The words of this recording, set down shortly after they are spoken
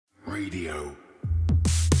Radio.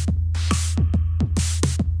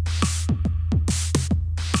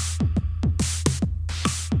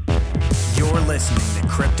 You're listening to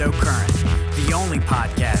Cryptocurrent, the only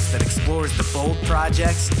podcast that explores the bold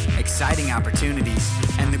projects, exciting opportunities,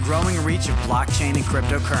 and the growing reach of blockchain and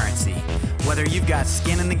cryptocurrency. Whether you've got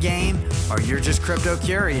skin in the game or you're just crypto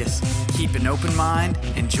curious, keep an open mind,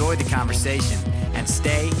 enjoy the conversation, and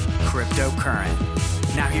stay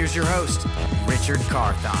cryptocurrent. Now here's your host, Richard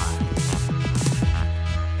Carthon.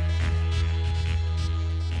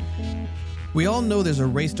 We all know there's a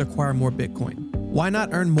race to acquire more Bitcoin. Why not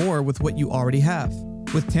earn more with what you already have?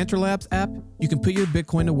 With Tantra Labs app, you can put your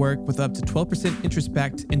Bitcoin to work with up to 12% interest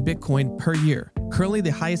backed in Bitcoin per year, currently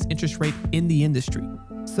the highest interest rate in the industry.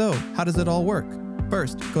 So, how does it all work?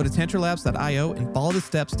 First, go to tantralabs.io and follow the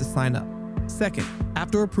steps to sign up. Second,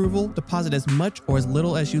 after approval, deposit as much or as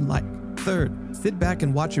little as you like. Third, sit back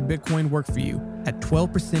and watch your Bitcoin work for you at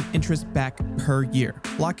 12% interest back per year.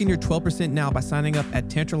 Lock in your 12% now by signing up at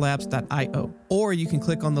tantralabs.io, or you can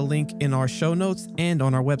click on the link in our show notes and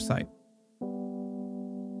on our website.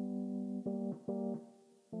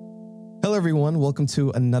 Hello, everyone. Welcome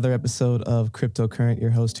to another episode of Cryptocurrent.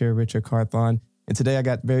 Your host here, Richard Carthon. And today I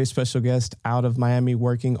got a very special guest out of Miami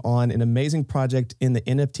working on an amazing project in the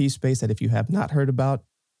NFT space that if you have not heard about,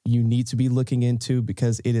 you need to be looking into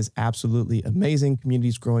because it is absolutely amazing. Community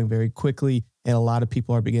is growing very quickly and a lot of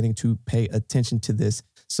people are beginning to pay attention to this.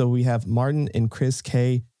 So we have Martin and Chris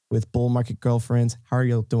K with Bull Market Girlfriends. How are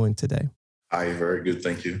you doing today? Hi, very good.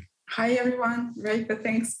 Thank you. Hi, everyone. Very good.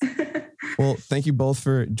 Thanks. Well, thank you both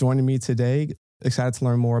for joining me today. Excited to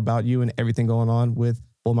learn more about you and everything going on with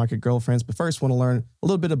Bull Market Girlfriends. But first, want to learn a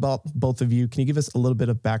little bit about both of you. Can you give us a little bit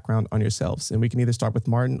of background on yourselves? And we can either start with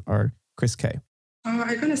Martin or Chris K. I'm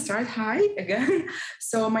going to start. Hi again.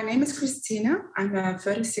 So my name is Christina. I'm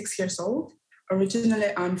 36 years old.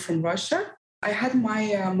 Originally, I'm from Russia. I had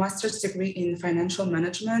my master's degree in financial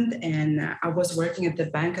management and I was working at the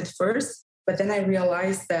bank at first. But then I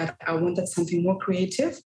realized that I wanted something more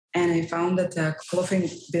creative. And I founded a clothing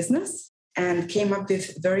business and came up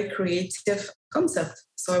with very creative concept.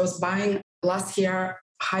 So I was buying last year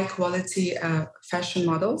high quality fashion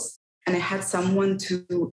models and I had someone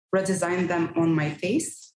to redesign them on my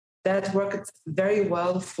face. That worked very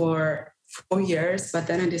well for 4 years, but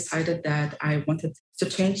then I decided that I wanted to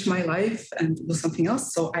change my life and do something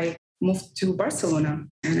else. So I moved to Barcelona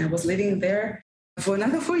and I was living there for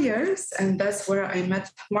another 4 years. And that's where I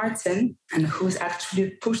met Martin, and who's actually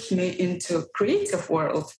pushed me into creative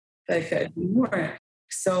world more.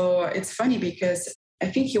 So it's funny because I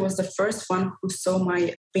think he was the first one who saw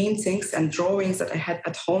my paintings and drawings that I had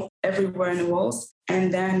at home everywhere in the walls.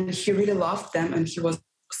 And then he really loved them. And he was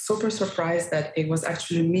super surprised that it was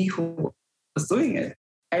actually me who was doing it.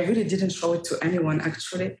 I really didn't show it to anyone,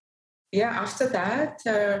 actually. Yeah, after that,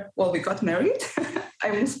 we got married.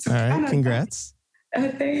 I moved to Canada. Congrats.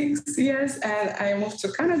 Thanks. Yes. And I moved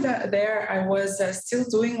to Canada. There, I was still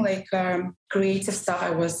doing creative stuff.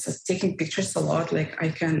 I was taking pictures a lot. I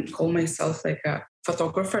can call myself a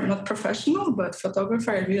photographer, not professional, but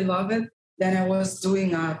photographer. I really love it. Then I was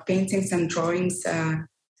doing paintings and drawings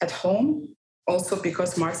at home, also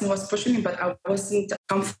because Martin was pushing me, but I wasn't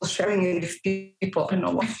comfortable sharing it with people. I don't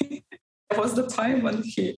know why. It was the time when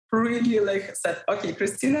he really said, okay,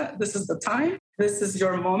 Christina, this is the time. This is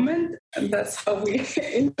your moment. And that's how we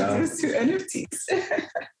introduced to NFTs.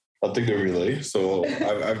 I'll take the relay. So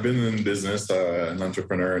I've been in business, an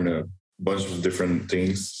entrepreneur in a bunch of different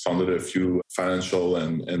things, founded a few financial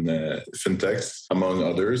and fintechs, among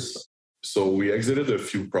others. So we exited a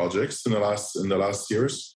few projects in the last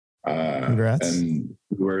years. Congrats. And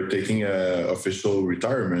we were taking an official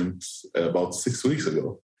retirement about 6 weeks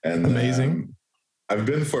ago. And amazing. I've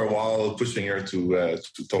been for a while pushing her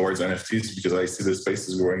towards NFTs because I see the space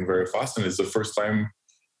is growing very fast, and it's the first time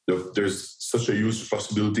there's such a huge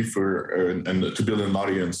possibility for and to build an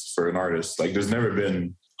audience for an artist. There's never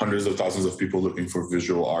been hundreds of thousands of people looking for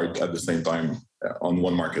visual art at the same time on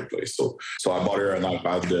one marketplace. So I bought her an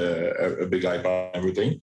iPad, a big iPad,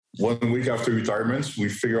 everything. 1 week after retirement, we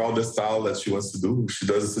figure out the style that she wants to do. She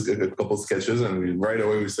does a couple sketches, and right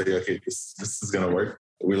away we say, okay, this is gonna work.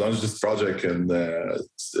 We launched this project and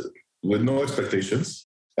with no expectations.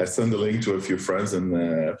 I sent the link to a few friends and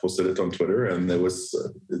posted it on Twitter, and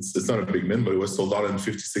it's not a big mint, but it was sold out in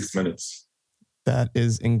 56 minutes. That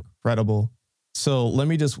is incredible. So let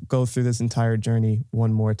me just go through this entire journey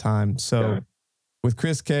one more time. So with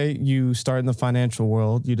Chris K, you start in the financial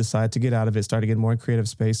world, you decide to get out of it, start to get more creative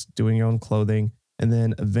space, doing your own clothing, and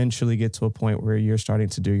then eventually get to a point where you're starting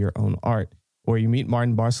to do your own art. Or you meet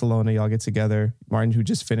Martin in Barcelona, y'all get together. Martin, who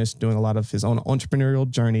just finished doing a lot of his own entrepreneurial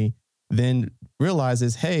journey, then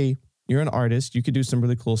realizes, hey, you're an artist. You could do some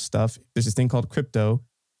really cool stuff. There's this thing called crypto.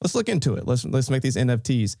 Let's look into it. Let's make these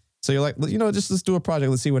NFTs. So you're like, let's do a project.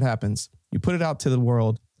 Let's see what happens. You put it out to the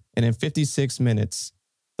world, and in 56 minutes,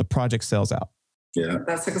 the project sells out. Yeah,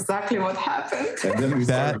 that's exactly what happened. And then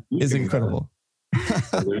that is incredible.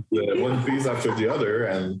 One piece after the other,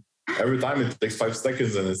 and every time it takes 5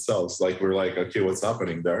 seconds and it sells. Like we're like, okay, what's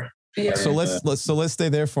happening there? Yeah. So let's stay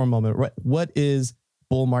there for a moment. Right? What is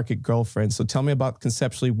Bull Market Girlfriend? So tell me about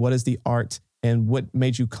conceptually, what is the art and what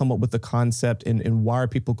made you come up with the concept, and why are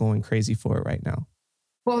people going crazy for it right now?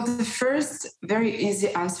 Well, the first very easy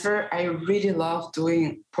answer, I really love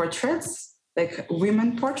doing portraits, like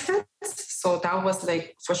women portraits. So that was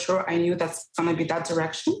like, for sure, I knew that's going to be that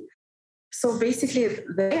direction. So basically,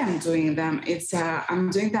 the way I'm doing them, I'm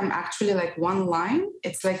doing them actually like one line.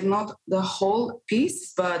 It's like not the whole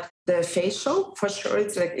piece, but the facial, for sure,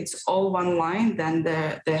 it's all one line. Then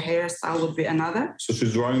the hairstyle would be another. So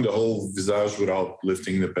she's drawing the whole visage without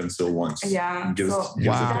lifting the pencil once. Yeah. That gives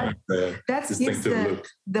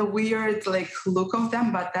the weird like look of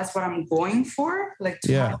them, but that's what I'm going for. Like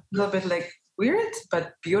to have a little bit like weird,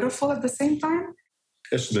 but beautiful at the same time.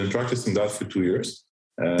 Yeah, she's been practicing that for 2 years.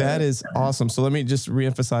 That is awesome. So let me just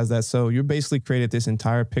reemphasize that. So you basically created this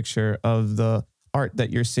entire picture of the art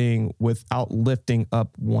that you're seeing without lifting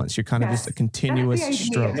up once. You're kind of just a continuous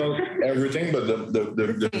stroke. Not everything, but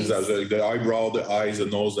the eyebrow, the eyes, the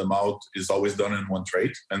nose, the mouth is always done in one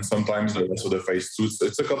trait. And sometimes the rest of the face too.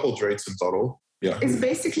 It's a couple traits in total. Yeah. It's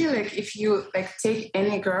basically like if you like take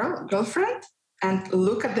any girlfriend and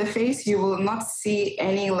look at the face, you will not see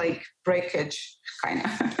any like breakage kind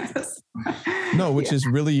of. No, which is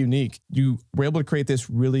really unique. You were able to create this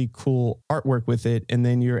really cool artwork with it, and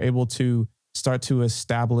then you're able to start to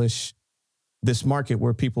establish this market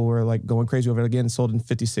where people were like going crazy over it. Again, sold in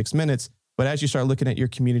 56 minutes. But as you start looking at your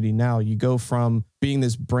community now, you go from being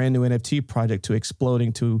this brand new NFT project to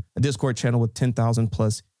exploding to a Discord channel with 10,000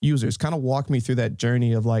 plus users. Kind of walk me through that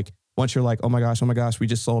journey of like, once you're like, oh my gosh, we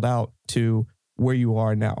just sold out, to where you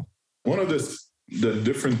are now. One of the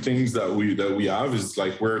different things that we have is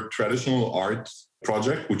like, we're a traditional art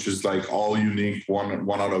project, which is like all unique,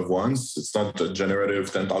 one out of ones. It's not a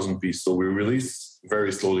generative 10,000 piece. So we release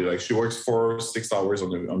very slowly. Like she works for 6 hours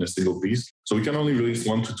on a single piece. So we can only release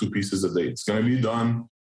 1 to 2 pieces a day. It's going to be done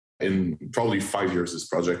in probably 5 years, this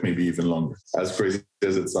project, maybe even longer, as crazy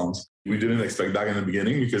as it sounds. We didn't expect that in the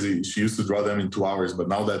beginning because she used to draw them in 2 hours. But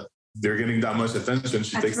now that they're getting that much attention,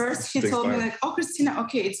 she takes time. At first, he told me like, oh, Christina,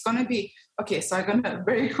 okay, it's going to be... Okay, so I'm going to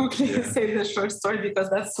very quickly say the short story because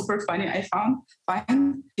that's super funny. I found.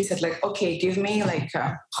 He said like, okay, give me like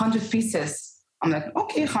 100 pieces. I'm like,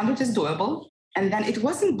 okay, 100 is doable. And then it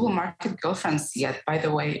wasn't Bull Market Girlfriends yet, by the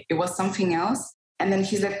way. It was something else. And then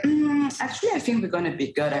he's like, actually, I think we're going to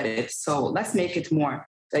be good at it. So let's make it more.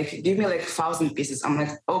 Like, give me like 1,000 pieces. I'm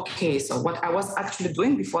like, okay. So what I was actually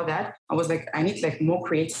doing before that, I was like, I need like more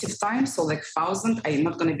creative time. So like 1,000, I'm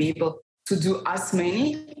not going to be able to do as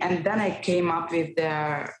many. And then I came up with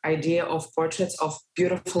the idea of portraits of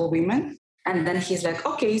beautiful women. And then he's like,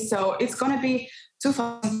 okay, so it's going to be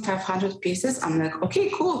 2,500 pieces. I'm like, okay,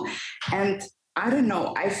 cool. And I don't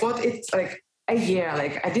know, I thought it's like a year,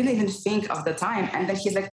 like I didn't even think of the time. And then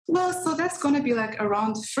he's like, well, so that's going to be like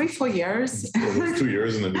around 3-4 years. It was 2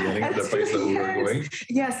 years in the beginning of the place that we were going.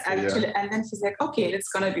 Yes, actually. Yeah. And then he's like, okay, it's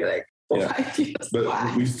going to be like,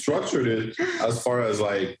 but we structured it as far as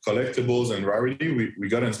like collectibles and rarity. We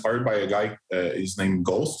got inspired by a guy, his name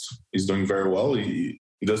Ghost. He's doing very well. He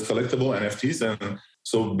does collectible NFTs. And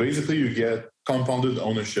so basically you get compounded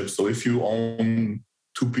ownership. So if you own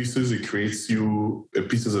 2 pieces, it creates you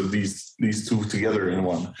pieces of these 2 together in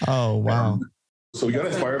one. Oh, wow. So we got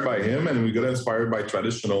inspired by him, and we got inspired by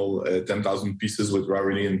traditional 10,000 pieces with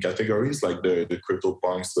rarity and categories like the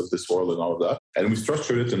CryptoPunks of this world and all of that. And we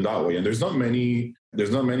structured it in that way. And there's not many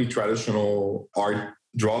traditional art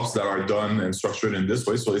drops that are done and structured in this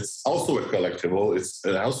way. So it's also a collectible.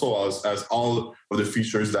 It also has all of the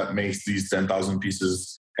features that makes these 10,000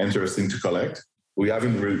 pieces interesting to collect. We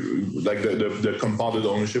haven't like the compounded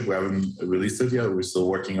ownership. We haven't released it yet. We're still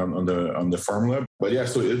working on the formula. But yeah,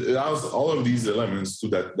 so it has all of these elements too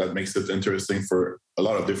that makes it interesting for a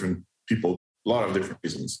lot of different people, a lot of different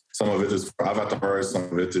reasons. Some of it is for avatars, some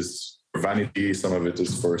of it is for vanity, some of it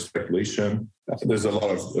is for speculation. There's a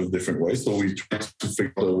lot of different ways. So we try to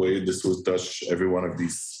figure out a way this will touch every one of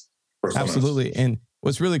these personas. Absolutely. And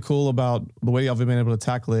what's really cool about the way y'all have been able to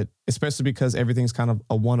tackle it, especially because everything's kind of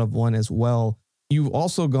a one of one as well. You've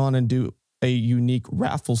also gone and do a unique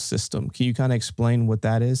raffle system. Can you kind of explain what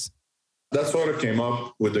that is? That's what came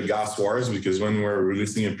up with the gas wars, because when we were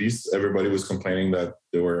releasing a piece, everybody was complaining that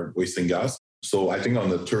they were wasting gas. So I think on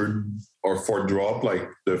the third or fourth drop, like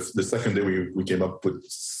the second day, we came up with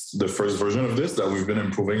the first version of this that we've been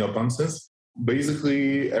improving upon since.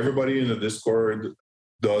 Basically, everybody in the Discord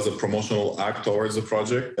does a promotional act towards the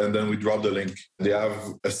project, and then we drop the link. They have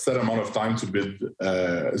a set amount of time to bid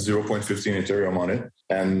 0.15 Ethereum on it,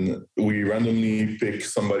 and we randomly pick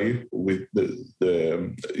somebody with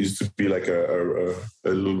the used to be like a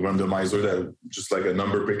little randomizer that just like a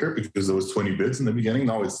number picker, because there was 20 bids in the beginning.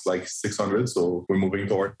 Now it's like 600, so we're moving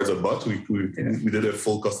towards a bot. We did a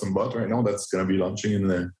full custom bot right now that's going to be launching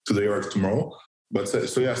in today or tomorrow. But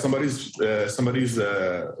so yeah, somebody's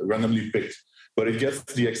randomly picked. But it gets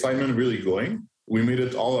the excitement really going. We made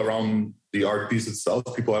it all around the art piece itself.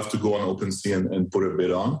 People have to go on OpenSea and put a bid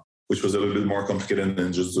on, which was a little bit more complicated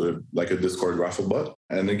than just like a Discord raffle bot.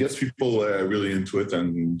 And it gets people really into it.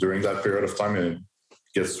 And during that period of time, it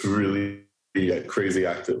gets really crazy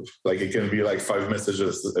active. Like it can be like 5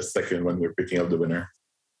 messages a second when we're picking up the winner.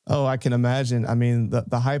 Oh, I can imagine. I mean,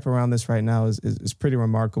 the hype around this right now is pretty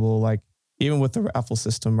remarkable. Like even with the raffle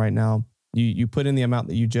system right now, you put in the amount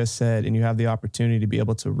that you just said, and you have the opportunity to be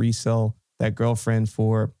able to resell that girlfriend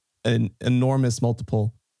for an enormous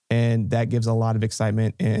multiple. And that gives a lot of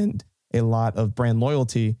excitement and a lot of brand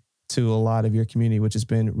loyalty to a lot of your community, which has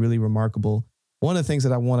been really remarkable. One of the things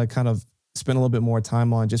that I want to kind of spend a little bit more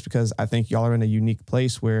time on, just because I think y'all are in a unique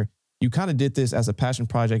place where you kind of did this as a passion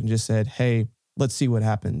project and just said, hey, let's see what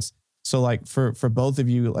happens. So like for both of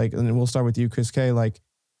you, like, and we'll start with you, Chris K, like,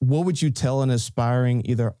 what would you tell an aspiring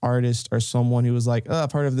either artist or someone who was like, oh,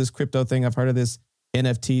 I've heard of this crypto thing, I've heard of this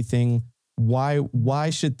NFT thing. Why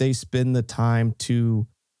should they spend the time to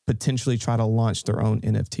potentially try to launch their own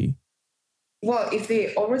NFT? Well, if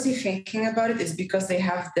they already thinking about it, it's because they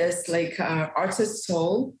have this like artist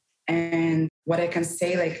soul. And what I can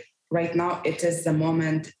say, like right now, it is the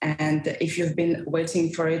moment. And if you've been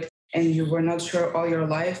waiting for it and you were not sure all your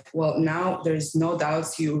life, well, now there's no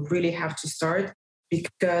doubts you really have to start.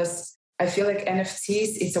 Because I feel like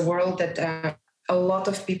NFTs is a world that a lot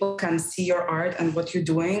of people can see your art and what you're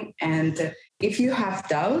doing. And if you have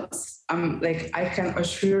doubts, I can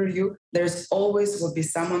assure you, there's always will be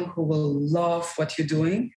someone who will love what you're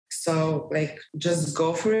doing. So like, just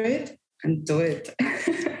go for it and do it.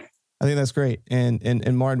 I think that's great.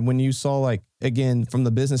 And Martin, when you saw, like, again, from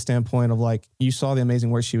the business standpoint of like, you saw the amazing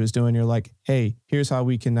work she was doing, you're like, hey, here's how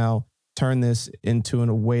we can now turn this into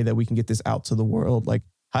a way that we can get this out to the world. Like,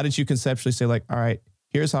 how did you conceptually say like, all right,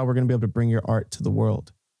 here's how we're going to be able to bring your art to the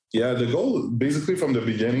world? Yeah, the goal basically from the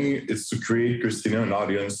beginning is to create Christina an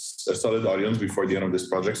audience, a solid audience before the end of this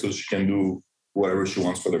project, so she can do whatever she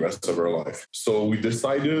wants for the rest of her life. So we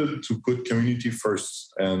decided to put community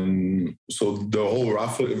first. And so the whole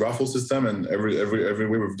raffle system and every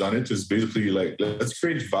way we've done it is basically like, let's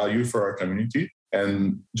create value for our community.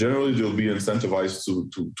 And generally, they'll be incentivized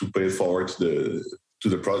to pay forward to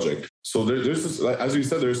the project. So there's this, like, as you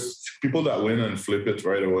said, there's people that win and flip it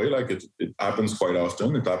right away. Like it happens quite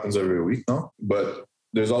often. It happens every week now. But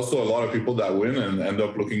there's also a lot of people that win and end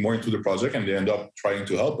up looking more into the project, and they end up trying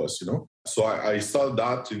to help us, you know? So I saw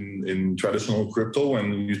that in traditional crypto,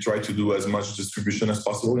 when you try to do as much distribution as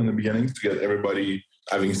possible in the beginning to get everybody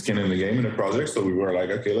having skin in the game in the project. So we were like,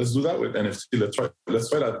 okay, let's do that with NFT. Let's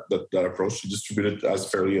try that approach to distribute it as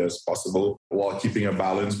fairly as possible while keeping a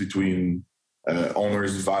balance between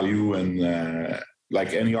owners' value and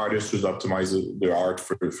like any artist should optimize their art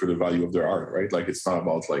for the value of their art, right? Like it's not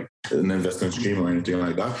about like an investment scheme or anything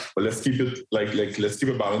like that. But let's keep it like let's keep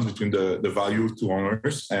a balance between the value to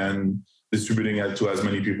owners and distributing it to as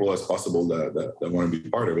many people as possible that want to be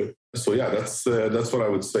part of it. So yeah, that's what I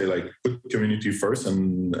would say. Like put community first,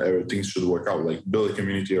 and everything should work out. Like build a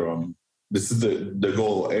community around. This is the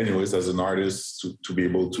goal, anyways, as an artist to be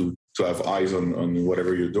able to have eyes on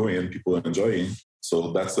whatever you're doing and people enjoying.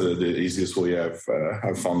 So that's the easiest way I've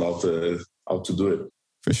found out how to do it.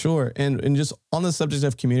 For sure. And just on the subject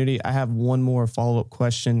of community, I have one more follow-up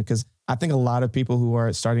question, because I think a lot of people who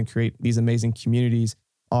are starting to create these amazing communities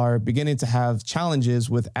are beginning to have challenges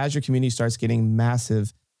with, as your community starts getting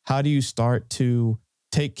massive, how do you start to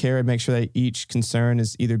take care and make sure that each concern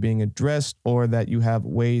is either being addressed, or that you have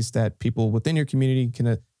ways that people within your community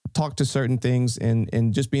can talk to certain things,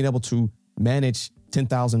 and just being able to manage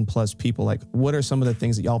 10,000 plus people? Like, what are some of the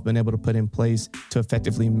things that y'all have been able to put in place to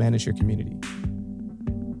effectively manage your community?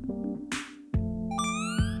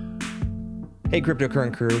 Hey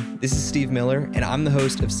Cryptocurrent crew, this is Steve Miller, and I'm the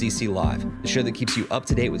host of CC Live, the show that keeps you up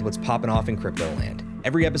to date with what's popping off in crypto land.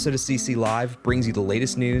 Every episode of CC Live brings you the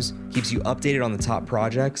latest news, keeps you updated on the top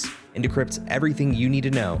projects, and decrypts everything you need to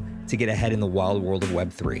know to get ahead in the wild world of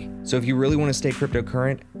Web3. So if you really want to stay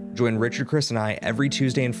cryptocurrent, join Richard, Chris, and I every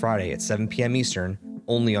Tuesday and Friday at 7 p.m. Eastern,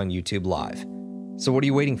 only on YouTube Live. So what are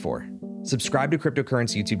you waiting for? Subscribe to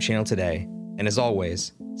Cryptocurrent's YouTube channel today, and as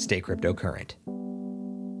always, stay cryptocurrent.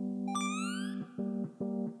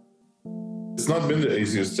 It's not been the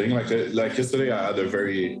easiest thing. Like yesterday, I had a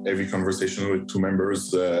very heavy conversation with two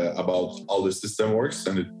members about how the system works,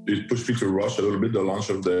 and it pushed me to rush a little bit the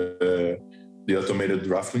launch of the automated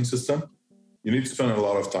drafting system. You need to spend a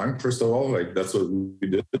lot of time, first of all. Like that's what we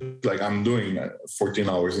did. Like I'm doing 14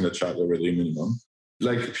 hours in the chat already minimum.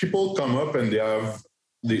 Like people come up and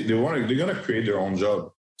they're gonna create their own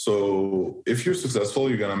job. So if you're successful,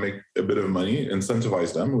 you're going to make a bit of money,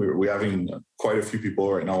 incentivize them. We're having quite a few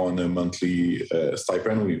people right now on a monthly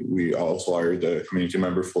stipend. We also hired a community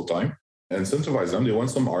member full-time. Incentivize them. They want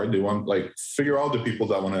some art. They want figure out the people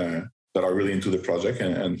that are really into the project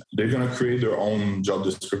and they're going to create their own job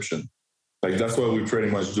description. Like that's what we pretty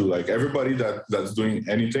much do. Like everybody that's doing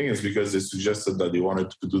anything is because they suggested that they wanted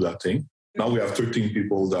to do that thing. Now we have 13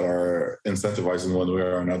 people that are incentivized in one way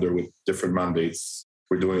or another with different mandates.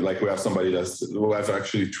 We're doing we have somebody we have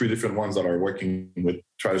actually 3 different ones that are working with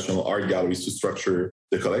traditional art galleries to structure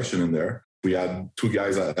the collection in there. We had 2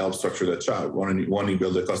 guys that helped structure the chat. One he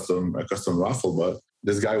built a custom raffle, but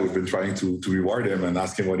this guy, we've been trying to reward him and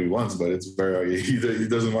ask him what he wants, but it's he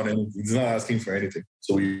doesn't want anything. He's not asking for anything.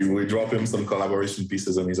 So we drop him some collaboration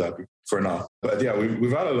pieces and he's happy for now. But yeah,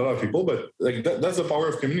 we've had a lot of people, but that's the power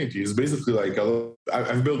of community. It's basically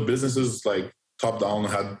I've built businesses top down,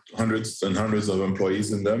 had hundreds and hundreds of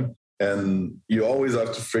employees in them. And you always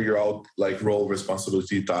have to figure out role,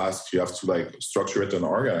 responsibility, tasks. You have to structure it and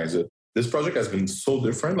organize it. This project has been so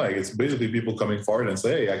different. It's basically people coming forward and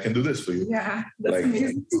say, hey, I can do this for you. Yeah, that's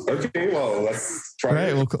amazing. Okay, well, let's try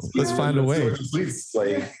it. Well, let's find a way.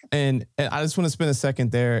 And I just want to spend a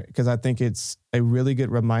second there because I think it's a really good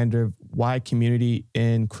reminder of why community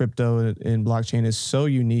in crypto and blockchain is so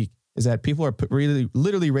unique, is that people are really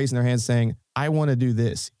literally raising their hands saying, I want to do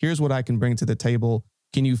this. Here's what I can bring to the table.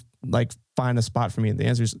 Can you find a spot for me? And the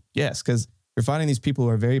answer is yes, because you're finding these people who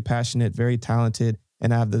are very passionate, very talented,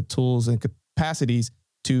 and have the tools and capacities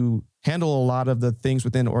to handle a lot of the things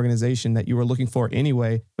within the organization that you were looking for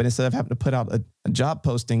anyway. But instead of having to put out a job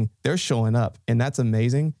posting, they're showing up. And that's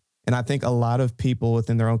amazing. And I think a lot of people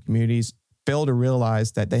within their own communities fail to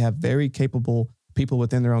realize that they have very capable people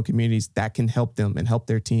within their own communities that can help them and help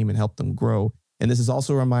their team and help them grow. And this is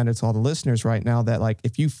also a reminder to all the listeners right now that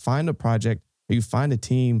if you find a project or you find a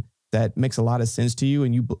team that makes a lot of sense to you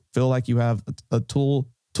and you feel like you have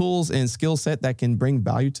tools and skill set that can bring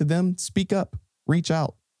value to them, speak up, reach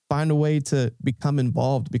out, find a way to become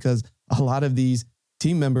involved, because a lot of these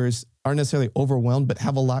team members aren't necessarily overwhelmed, but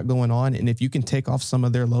have a lot going on. And if you can take off some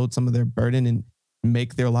of their load, some of their burden and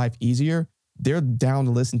make their life easier, they're down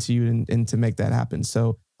to listen to you and to make that happen.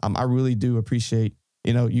 So I really do appreciate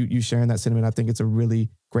you sharing that sentiment. I think it's a really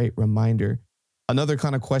great reminder. Another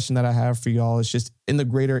kind of question that I have for y'all is just in the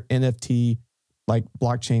greater NFT,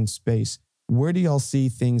 blockchain space, where do y'all see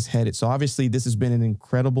things headed? So obviously this has been an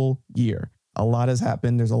incredible year. A lot has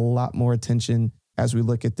happened. There's a lot more attention as we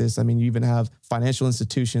look at this. I mean, you even have financial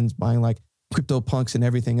institutions buying CryptoPunks and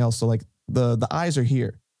everything else. So the eyes are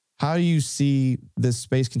here. How do you see this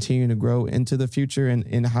space continuing to grow into the future?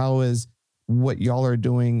 And how is what y'all are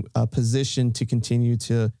doing positioned to continue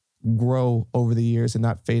to grow over the years and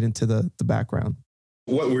not fade into the background?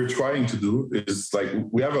 What we're trying to do is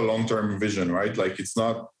we have a long-term vision, right? It's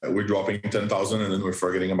not we're dropping 10,000 and then we're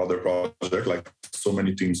forgetting about the project like so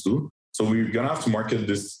many teams do. So we're going to have to market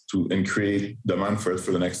this and create demand for it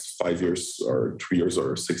for the next 5 years or 3 years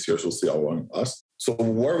or 6 years. We'll see how long it lasts. So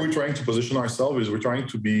where we're trying to position ourselves is we're trying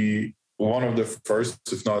to be one of the first,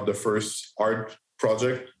 if not the first art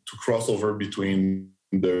project to cross over between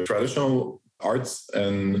the traditional arts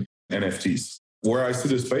and NFTs. Where I see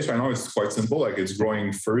the space right now, it's quite simple. It's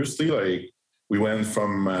growing furiously. We went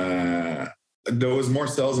from, there was more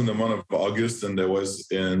sales in the month of August than there was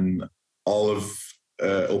in all of, for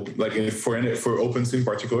OpenSea in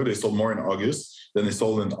particular, they sold more in August than they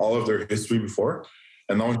sold in all of their history before.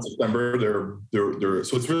 And now in September, they're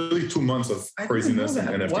so it's really 2 months of craziness in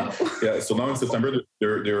NFT. Wow. Yeah. So now in September,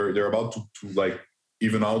 they're about to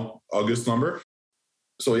even out August number.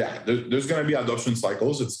 So yeah, there's going to be adoption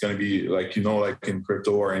cycles. It's going to be in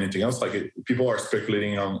crypto or anything else. People are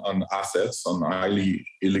speculating on assets, on highly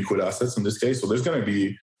illiquid assets in this case. So there's going to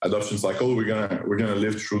be adoption cycle. We're gonna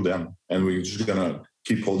live through them, and we're just gonna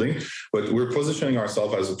keep holding. But we're positioning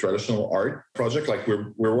ourselves as a traditional art project.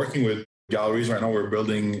 We're working with galleries right now, we're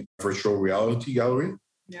building a virtual reality gallery.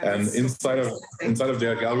 Yeah, and inside of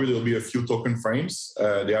their gallery, there'll be a few token frames.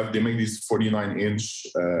 They make these 49-inch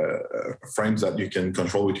frames that you can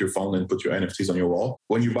control with your phone and put your NFTs on your wall.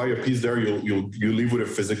 When you buy a piece there, you leave with a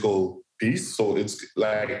physical piece. So it's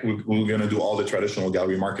like we're going to do all the traditional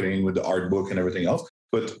gallery marketing with the art book and everything else.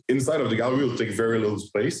 But inside of the gallery, we'll take very little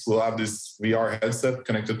space. We'll have this VR headset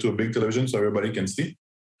connected to a big television so everybody can see.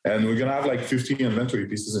 And we're going to have like 50 inventory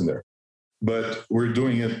pieces in there. But we're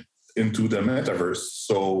doing it into the metaverse.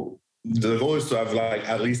 So the goal is to have like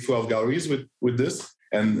at least 12 galleries with this.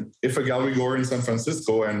 And if a gallery goer in San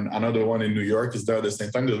Francisco and another one in New York is there at the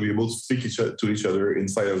same time, they'll be able to speak to each other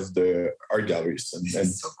inside of the art galleries and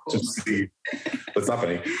so cool. to see what's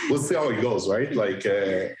happening. We'll see how it goes, right? Like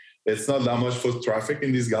it's not that much foot traffic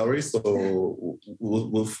in these galleries, so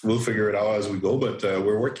we'll figure it out as we go. But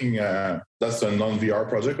we're working. That's a non-VR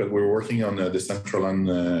project, but we're working on the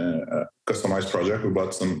Decentraland customized project. We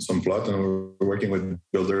bought some plot, and we're working with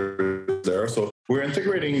builders there. So we're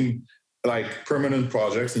integrating like permanent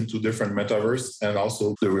projects into different metaverse and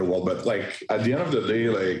also the real world. But like at the end of the day,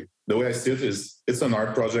 like the way I see it is, it's an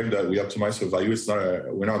art project that we optimize for value. It's not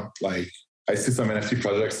we're not like. I see some NFT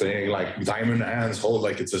projects saying like diamond hands hold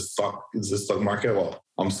like it's a stock market. Well,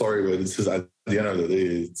 I'm sorry, but this is at the end of the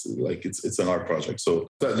day, it's an art project. So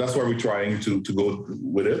that's where we're trying to go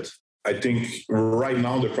with it. I think right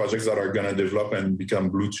now the projects that are going to develop and become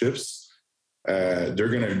blue chips, they're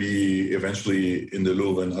going to be eventually in the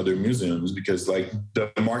Louvre and other museums because like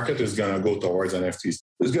the market is going to go towards NFTs.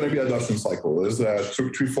 There's going to be an adoption cycle. There's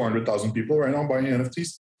 300,000-400,000 people right now buying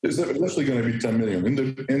NFTs. There's eventually going to be 10 million.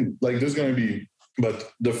 There's going to be,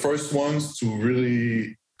 but the first ones to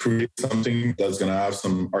really create something that's going to have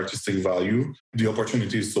some artistic value, the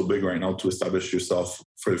opportunity is so big right now to establish yourself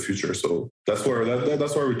for the future. So that's where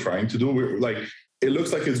we're trying to do. We're like, it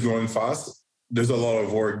looks like it's growing fast. There's a lot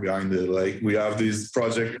of work behind it. Like we have these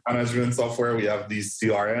project management software, we have these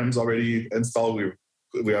CRMs already installed.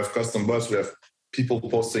 We have custom bots. We have people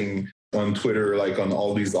posting on Twitter, like on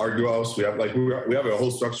all these art graphs. We have a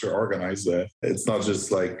whole structure organized. It's not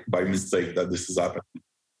just like by mistake that this is happening.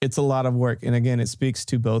 It's a lot of work. And again, it speaks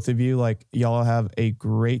to both of you. Like y'all have a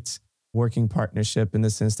great working partnership in the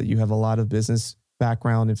sense that you have a lot of business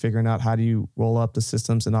background in figuring out how do you roll up the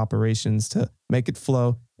systems and operations to make it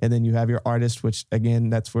flow. And then you have your artist, which again,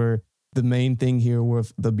 that's where the main thing here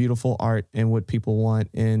with the beautiful art and what people want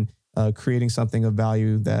in creating something of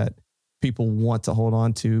value that people want to hold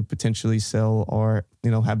on to, potentially sell, or,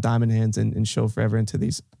 have diamond hands and show forever into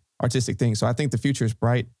these artistic things. So I think the future is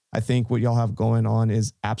bright. I think what y'all have going on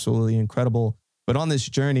is absolutely incredible. But on this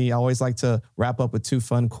journey, I always like to wrap up with two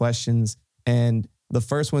fun questions. And the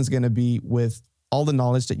first one's going to be, with all the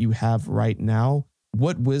knowledge that you have right now,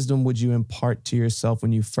 what wisdom would you impart to yourself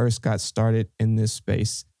when you first got started in this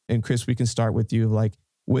space? And Chris, we can start with you. Like,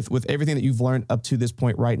 with everything that you've learned up to this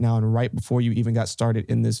point right now and right before you even got started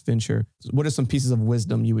in this venture, what are some pieces of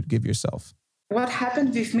wisdom you would give yourself? What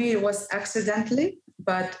happened with me was accidentally,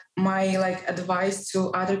 but my advice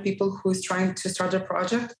to other people who's trying to start a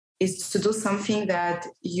project is to do something that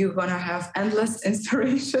you're going to have endless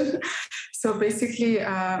inspiration. So basically,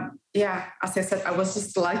 as I said, I was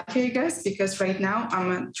just lucky, I guess, because right now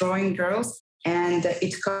I'm drawing girls and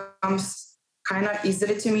it comes kind of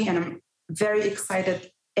easily to me, and I'm very excited.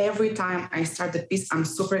 Every time I start the piece, I'm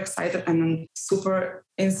super excited and I'm super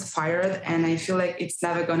inspired, and I feel like it's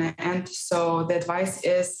never going to end. So the advice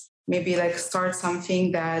is maybe start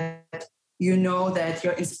something that you know that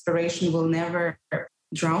your inspiration will never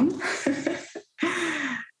drown.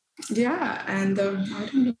 And I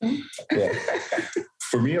don't know. Yeah.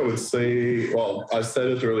 For me, I would say, well, I said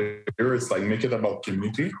it earlier, it's make it about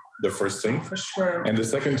community, the first thing. For sure. And the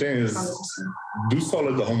second thing is 100%. Do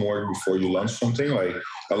solid homework before you launch something. Like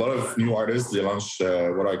a lot of new artists, they launch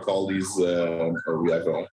what I call these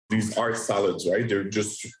art salads, right? They're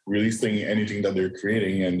just releasing anything that they're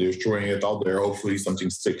creating and they're throwing it out there. Hopefully something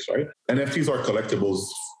sticks, right? NFTs are collectibles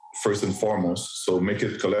first and foremost. So make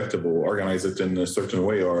it collectible, organize it in a certain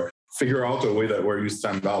way, or figure out a way that where you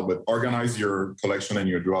stand out, but organize your collection and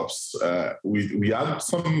your drops. We had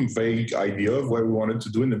some vague idea of what we wanted to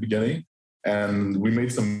do in the beginning, and we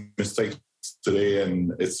made some mistakes today,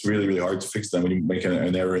 and it's really, really hard to fix them when you make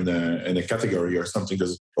an error in a category or something,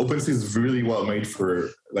 because OpenSea is really well made for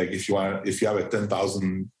if you have a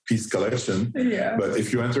 10,000 piece collection, but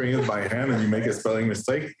if you're entering it by hand and you make a spelling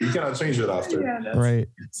mistake, you cannot change it after. Right.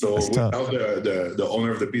 So without the owner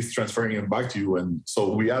of the piece transferring it back to you, and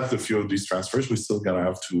so we had a few of these transfers, we're still gonna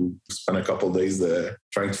have to spend a couple of days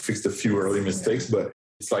trying to fix the few early mistakes, but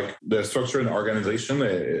It's like the structure and organization,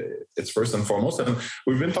 it's first and foremost. And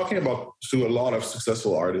we've been talking about to a lot of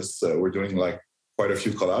successful artists. We're doing like quite a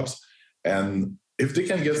few collabs. And if they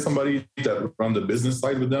can get somebody that run the business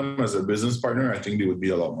side with them as a business partner, I think they would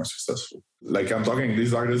be a lot more successful. Like I'm talking,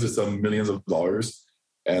 these artists, it's millions of dollars.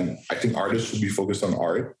 And I think artists should be focused on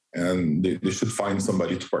art, and they should find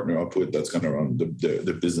somebody to partner up with that's going to run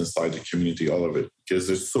the business side, the community, all of it, because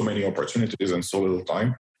there's so many opportunities and so little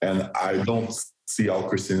time. And I don't see how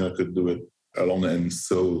Christina could do it alone and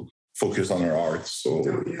so focus on her art. So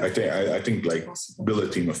I think like build a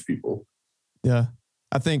team of people. Yeah.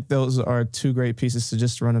 I think those are two great pieces to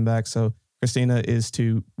just run them back. So Christina is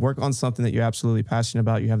to work on something that you're absolutely passionate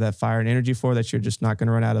about. You have that fire and energy for that you're just not going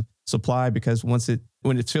to run out of supply, because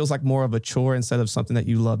when it feels like more of a chore instead of something that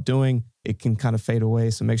you love doing, it can kind of fade away.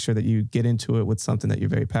 So make sure that you get into it with something that you're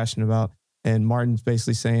very passionate about. And Martin's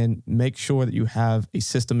basically saying, make sure that you have a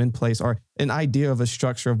system in place or an idea of a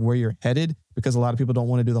structure of where you're headed, because a lot of people don't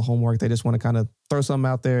want to do the homework. They just want to kind of throw something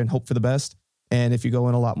out there and hope for the best. And if you go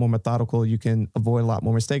in a lot more methodical, you can avoid a lot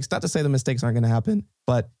more mistakes. Not to say the mistakes aren't going to happen,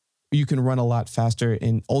 but you can run a lot faster.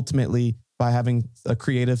 And ultimately, by having a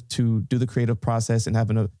creative to do the creative process and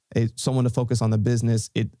having someone to focus on the business,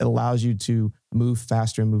 it allows you to move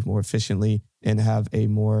faster and move more efficiently and have a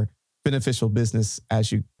more beneficial business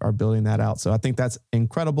as you are building that out. So I think that's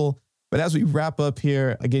incredible. But as we wrap up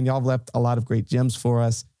here, again, y'all have left a lot of great gems for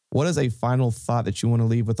us. What is a final thought that you want to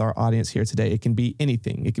leave with our audience here today? It can be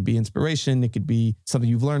anything. It could be inspiration. It could be something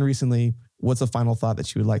you've learned recently. What's a final thought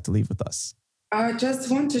that you would like to leave with us? I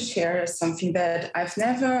just want to share something that I've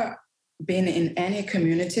never been in any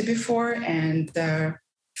community before. And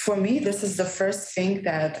for me, this is the first thing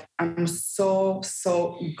that I'm so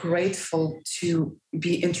grateful to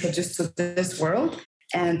be introduced to this world.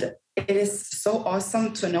 And it is so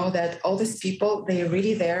awesome to know that all these people, they're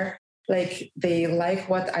really there. Like they like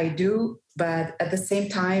what I do, but at the same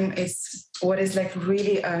time, it's what is like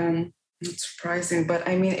really not surprising, but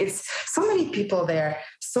I mean, it's so many people there,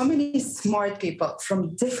 so many smart people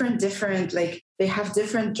from different, like they have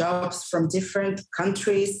different jobs from different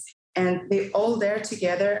countries, and they're all there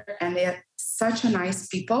together, and they are such a nice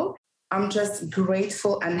people. I'm just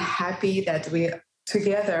grateful and happy that we're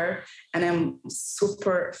together, and I'm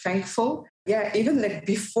super thankful. Yeah, even like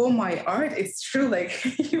before my art, it's true, like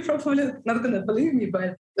you're probably not going to believe me,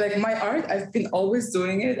 but like my art, I've been always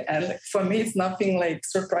doing it. And like, for me, it's nothing like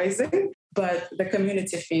surprising, but the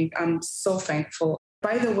community thing, I'm so thankful.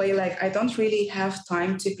 By the way, like I don't really have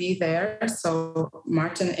time to be there. So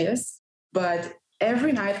Martin is, but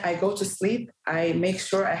every night I go to sleep, I make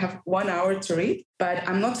sure I have 1 hour to read, but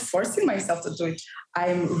I'm not forcing myself to do it.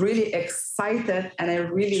 I'm really excited, and I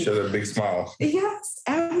really... Show a big smile. Yes,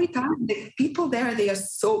 every time. The people there, they are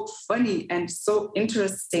so funny and so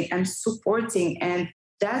interesting and supporting. And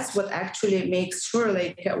that's what actually makes sure,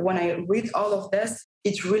 like when I read all of this,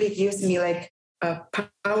 it really gives me like a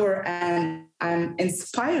power, and I'm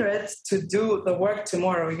inspired to do the work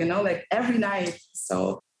tomorrow, you know, like every night.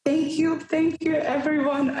 So thank you,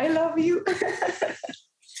 everyone. I love you.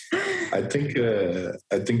 I think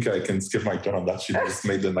I can skip my turn on that. She just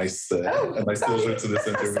made a nice closure to this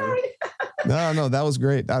interview. Sorry. No, that was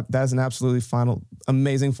great. That's an absolutely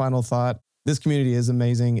amazing final thought. This community is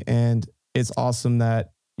amazing, and it's awesome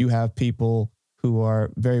that you have people who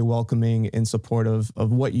are very welcoming and supportive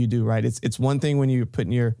of what you do, right? It's one thing when you're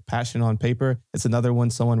putting your passion on paper. It's another when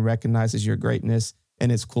someone recognizes your greatness,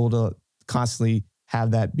 and it's cool to constantly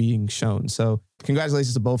have that being shown. So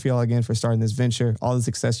congratulations to both of y'all again for starting this venture. All the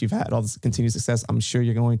success you've had, all this continued success I'm sure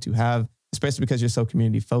you're going to have, especially because you're so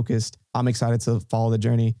community focused. I'm excited to follow the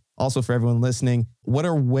journey. Also, for everyone listening, what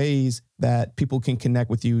are ways that people can connect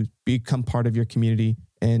with you, become part of your community,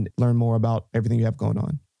 and learn more about everything you have going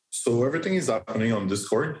on? So everything is happening on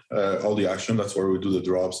Discord. All the action, that's where we do the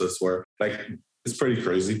drops. That's where, like, it's pretty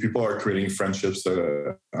crazy. People are creating friendships.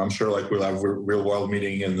 I'm sure like we'll have real world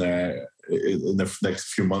meeting in the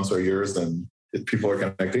next few months or years, and people are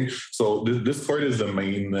connecting. So Discord is the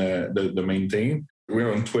main thing.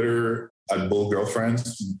 We're on Twitter at Bull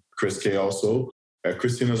Girlfriends, Chris K also.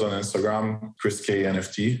 Christina's on Instagram, Chris K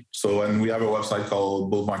NFT. So, and we have a website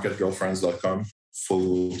called bullmarketgirlfriends.com,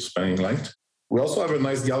 full spanning length. We also have a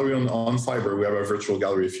nice gallery on Cyber. We have a virtual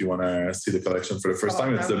gallery if you want to see the collection for the first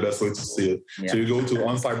time. It's the best way to see it. Yeah. So you go to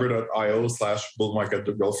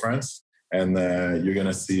oncyber.io/bullmarketgirlfriends, and you're going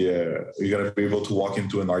to see, you're going to be able to walk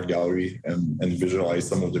into an art gallery and visualize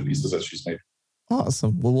some of the pieces that she's made.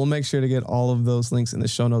 Awesome. Well, we'll make sure to get all of those links in the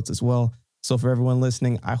show notes as well. So for everyone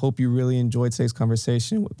listening, I hope you really enjoyed today's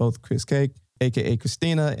conversation with both Chris K, aka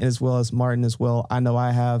Christina, as well as Martin as well. I know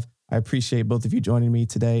I have. I appreciate both of you joining me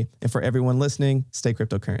today. And for everyone listening, stay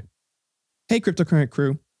cryptocurrent. Hey, Cryptocurrent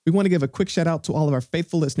crew. We want to give a quick shout out to all of our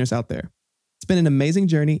faithful listeners out there. It's been an amazing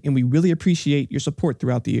journey, and we really appreciate your support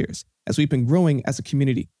throughout the years as we've been growing as a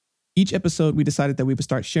community. Each episode, we decided that we would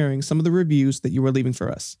start sharing some of the reviews that you were leaving for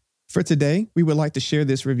us. For today, we would like to share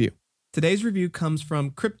this review. Today's review comes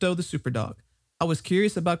from Crypto the Superdog. I was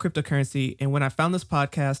curious about cryptocurrency, and when I found this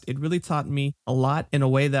podcast, it really taught me a lot in a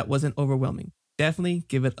way that wasn't overwhelming. Definitely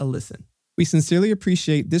give it a listen. We sincerely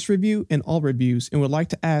appreciate this review and all reviews, and would like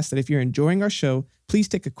to ask that if you're enjoying our show, please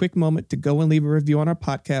take a quick moment to go and leave a review on our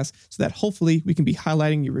podcast so that hopefully we can be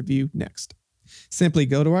highlighting your review next. Simply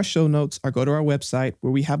go to our show notes or go to our website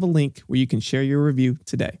where we have a link where you can share your review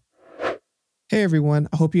today. Hey everyone,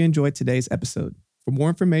 I hope you enjoyed today's episode. For more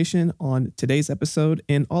information on today's episode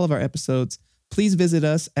and all of our episodes, please visit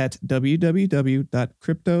us at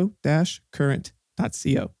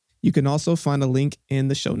www.crypto-current.co. You can also find a link in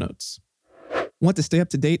the show notes. Want to stay up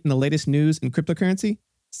to date in the latest news in cryptocurrency?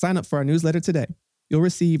 Sign up for our newsletter today. You'll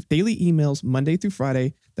receive daily emails Monday through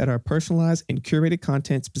Friday that are personalized and curated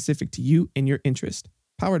content specific to you and your interest,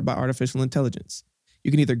 powered by artificial intelligence.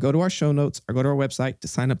 You can either go to our show notes or go to our website to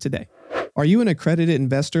sign up today. Are you an accredited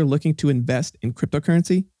investor looking to invest in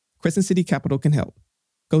cryptocurrency? Crescent City Capital can help.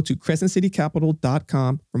 Go to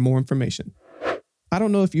crescentcitycapital.com for more information. I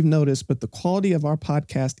don't know if you've noticed, but the quality of our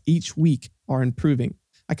podcast each week are improving.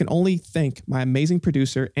 I can only thank my amazing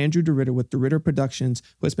producer, Andrew DeRitter with DeRitter Productions,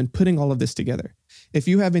 who has been putting all of this together. If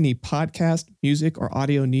you have any podcast, music, or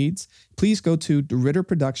audio needs, please go to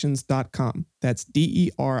DeRitterProductions.com. That's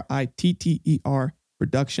DERITTER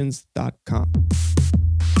Productions.com.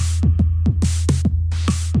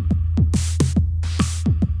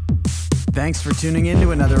 Thanks for tuning in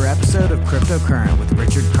to another episode of Cryptocurrent with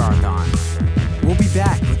Richard Carthon. We'll be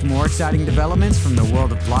back with more exciting developments from the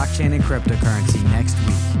world of blockchain and cryptocurrency next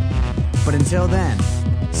week. But until then,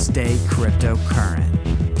 stay cryptocurrent.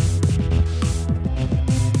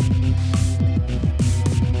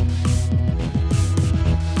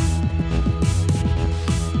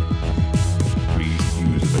 Please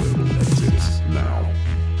use available exits now.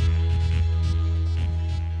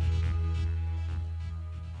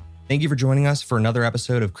 Thank you for joining us for another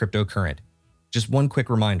episode of Cryptocurrent. Just one quick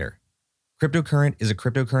reminder. Cryptocurrent is a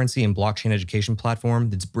cryptocurrency and blockchain education platform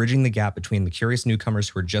that's bridging the gap between the curious newcomers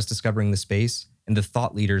who are just discovering the space and the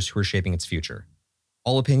thought leaders who are shaping its future.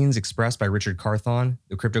 All opinions expressed by Richard Carthon,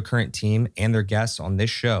 the Cryptocurrent team, and their guests on this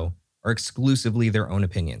show are exclusively their own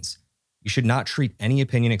opinions. You should not treat any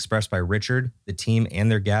opinion expressed by Richard, the team, and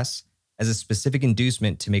their guests as a specific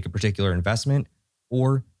inducement to make a particular investment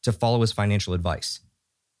or to follow as financial advice.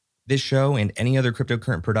 This show and any other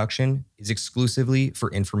cryptocurrent production is exclusively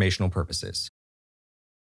for informational purposes.